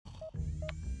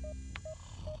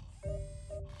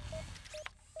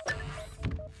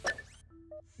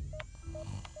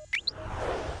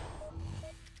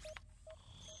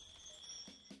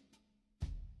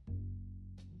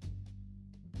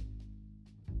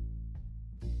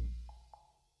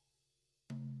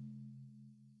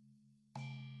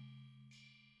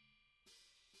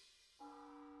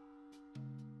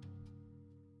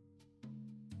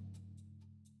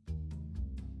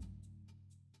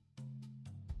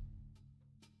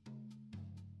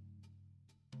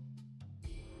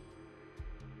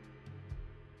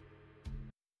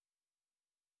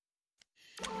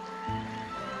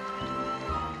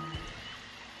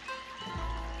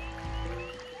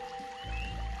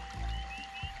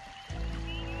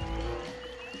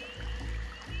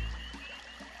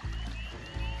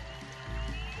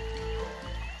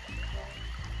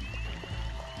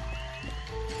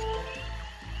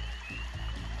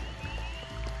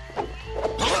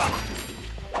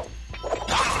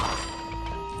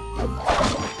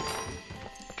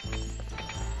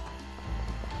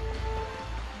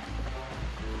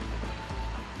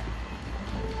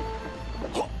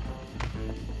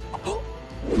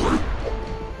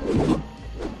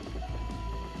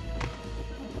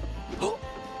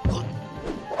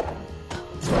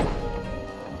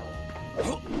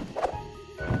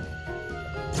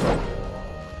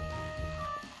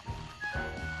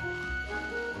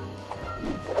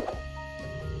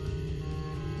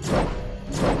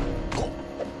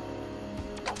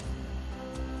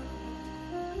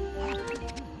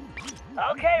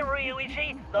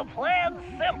Luigi, the plan's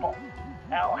simple.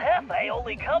 El Jefe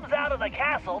only comes out of the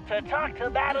castle to talk to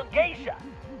Madame Geisha.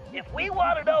 If we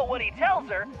want to know what he tells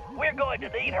her, we're going to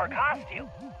need her costume.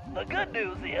 The good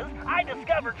news is, I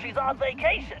discovered she's on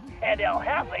vacation, and El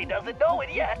Jefe doesn't know it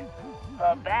yet.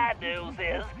 The bad news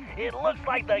is, it looks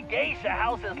like the Geisha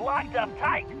house is locked up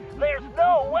tight. There's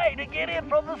no way to get in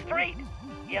from the street.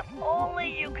 If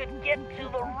only you could get to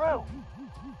the roof.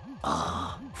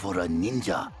 Ah, for a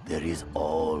ninja, there is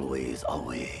always a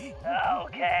way.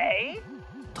 Okay.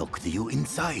 Talk to you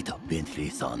inside,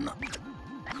 Bentley-san.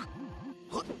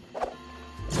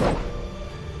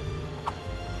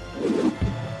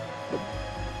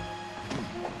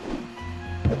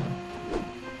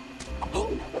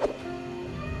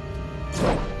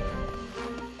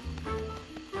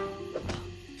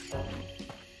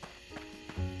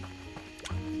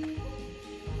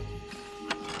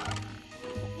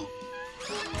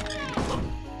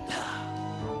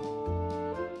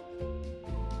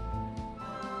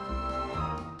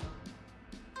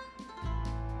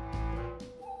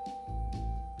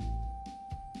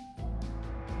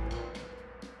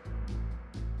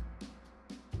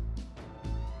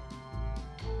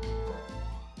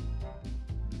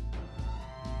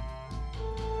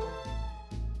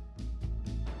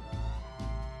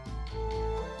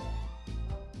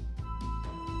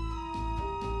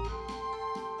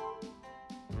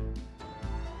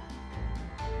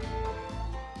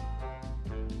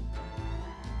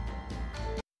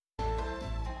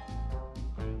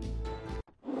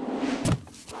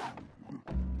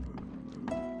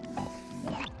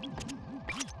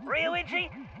 Luigi,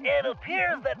 it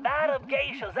appears that Madame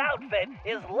Geisha's outfit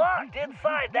is locked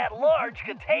inside that large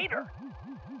container.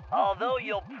 Although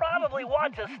you'll probably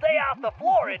want to stay off the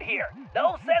floor in here.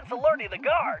 No sense alerting the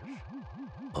guards.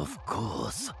 Of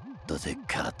course. Does a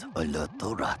cat alert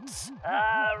the rats?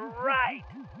 Right.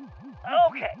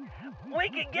 Okay, we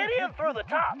can get in through the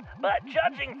top, but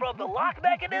judging from the lock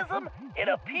mechanism, it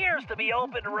appears to be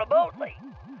opened remotely.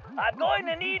 I'm going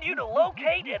to need you to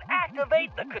locate and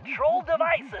activate the control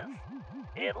devices.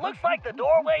 It looks like the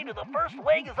doorway to the first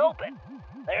wing is open.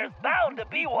 There's bound to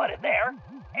be one in there,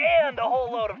 and a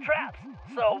whole load of traps,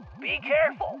 so be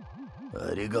careful.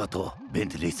 Arigato,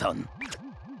 Bentley-san.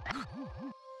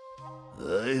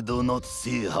 I do not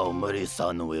see how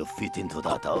Mori-san will fit into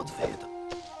that outfit.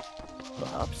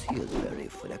 Perhaps he is very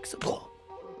flexible.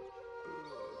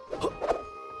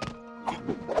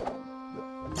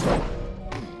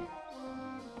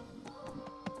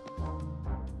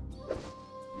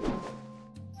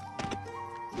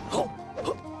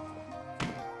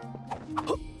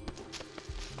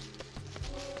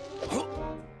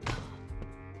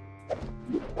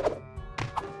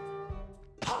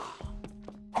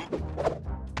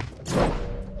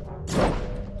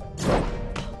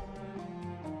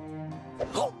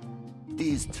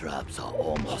 These traps are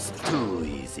almost too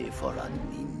easy for a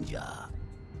ninja.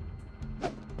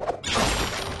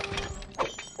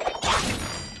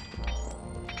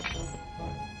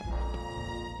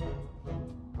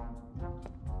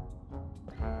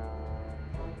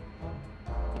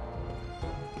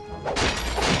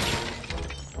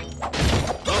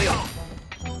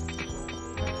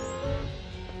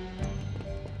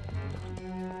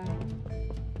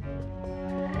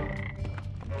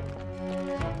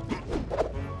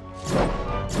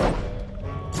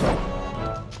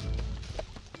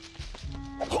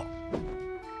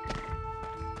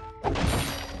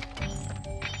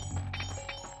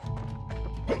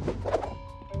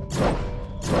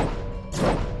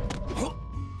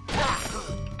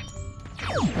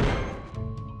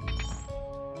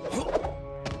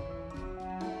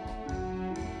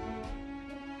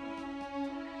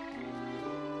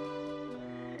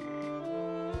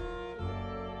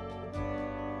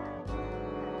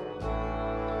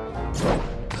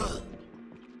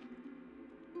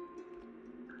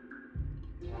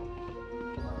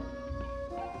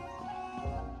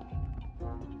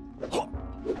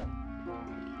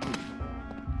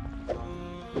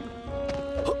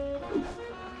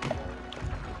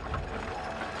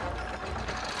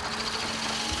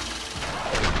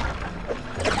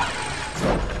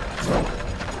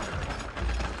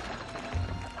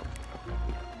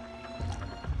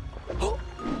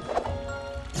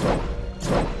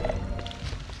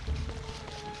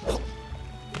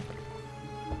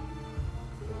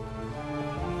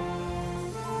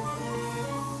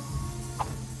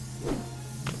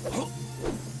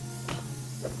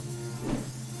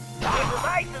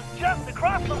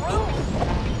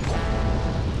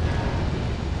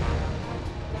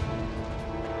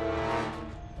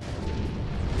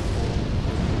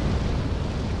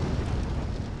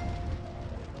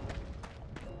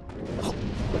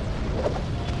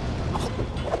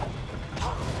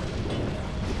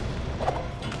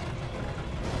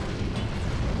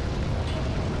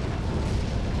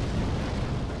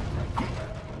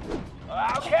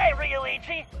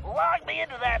 Peachy, log me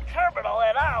into that terminal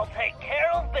and I'll take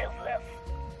care of business.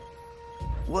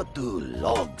 What do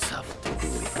logs have to do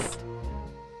with it?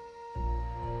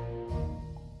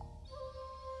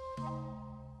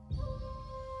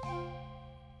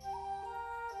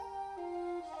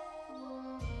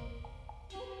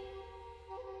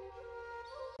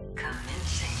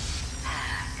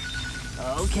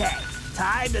 Okay,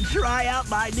 time to try out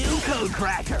my new code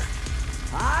cracker.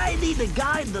 I need to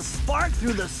guide the spark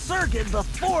through the circuit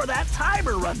before that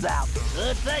timer runs out.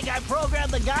 Good thing I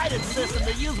programmed the guidance system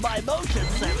to use my motion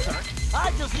sensor.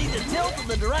 I just need to tilt in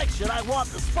the direction I want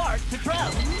the spark to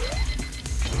travel.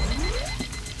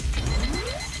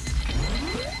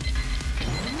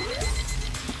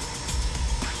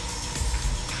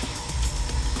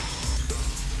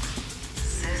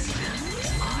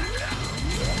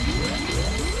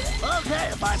 Okay,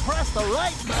 if I press the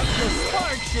right button, the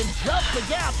spark should jump the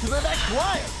gap to the next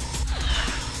wire.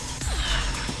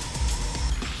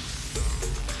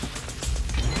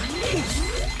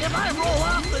 If I roll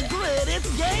off the grid, it's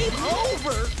game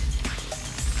over.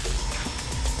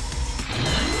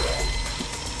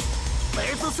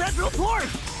 There's the central port.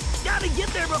 Gotta get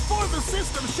there before the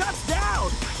system shuts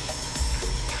down.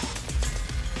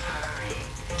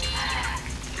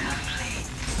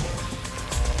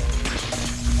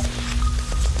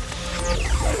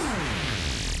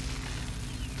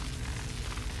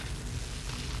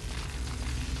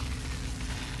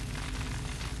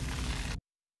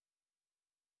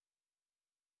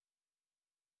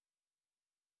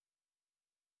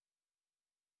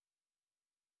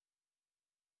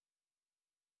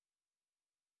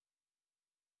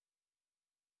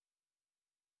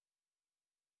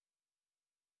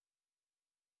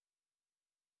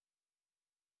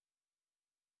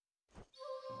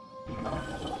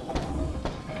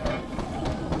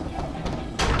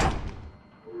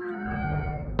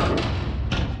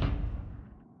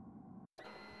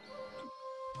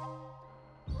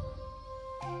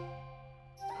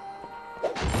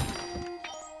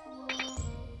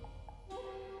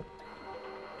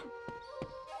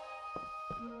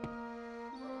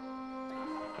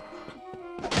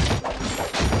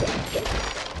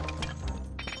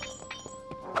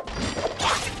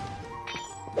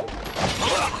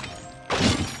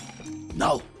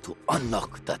 Now, to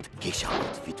unlock that geisha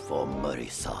outfit for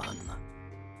Murray-san.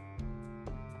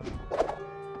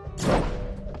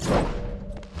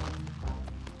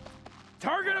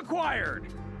 Target acquired!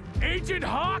 Agent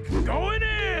Hawk going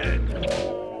in!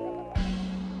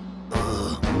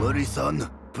 Murray-san,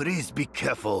 please be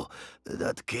careful.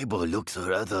 That cable looks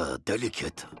rather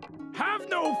delicate. Have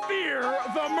no fear,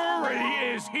 the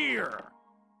Murray is here!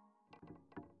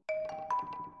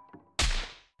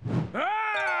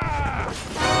 Ah!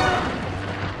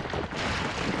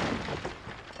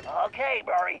 Okay,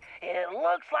 Murray, it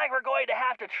looks like we're going to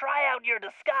have to try out your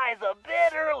disguise a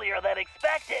bit earlier than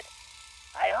expected.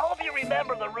 I hope you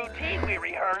remember the routine we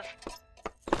rehearsed.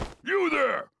 You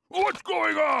there! What's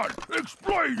going on?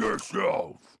 Explain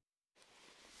yourself!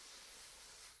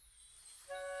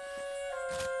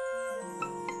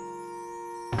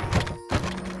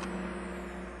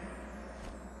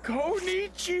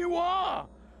 Konnichiwa!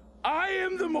 I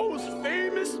am the most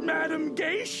famous Madam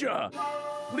Geisha.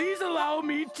 Please allow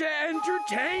me to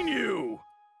entertain you.